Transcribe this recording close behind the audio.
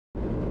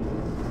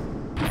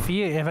For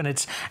you, Evan,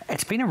 it's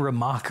been a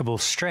remarkable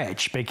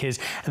stretch, because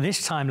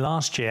this time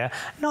last year,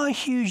 not a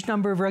huge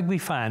number of rugby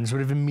fans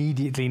would have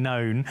immediately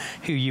known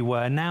who you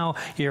were. Now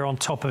you're on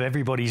top of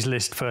everybody's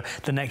list for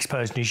the next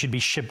person who should be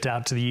shipped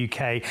out to the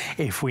UK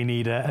if we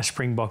need a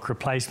Springbok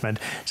replacement.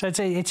 So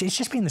it's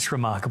just been this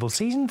remarkable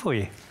season for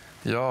you.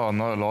 Yeah,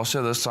 no, last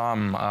year this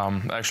time,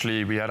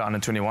 actually we had an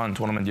under-21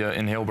 tournament here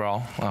in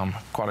Hillbrow,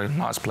 quite a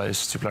nice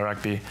place to play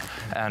rugby.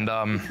 And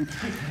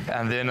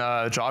then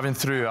driving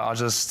through, I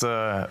just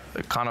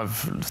kind of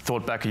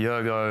thought back a year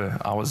ago,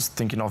 I was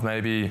thinking of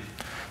maybe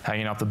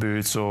hanging up the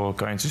boots or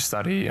going to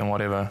study and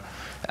whatever.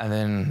 And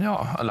then,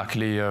 yeah,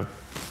 luckily a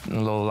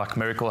little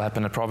miracle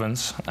happened at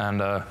Province,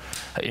 and an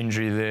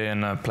injury there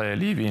and a player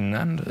leaving,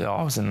 and yeah,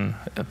 I was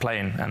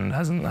playing and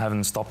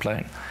haven't stopped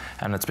playing.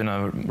 And it's been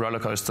a roller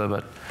coaster,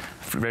 but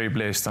very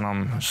blessed, and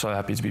I'm so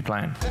happy to be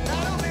playing.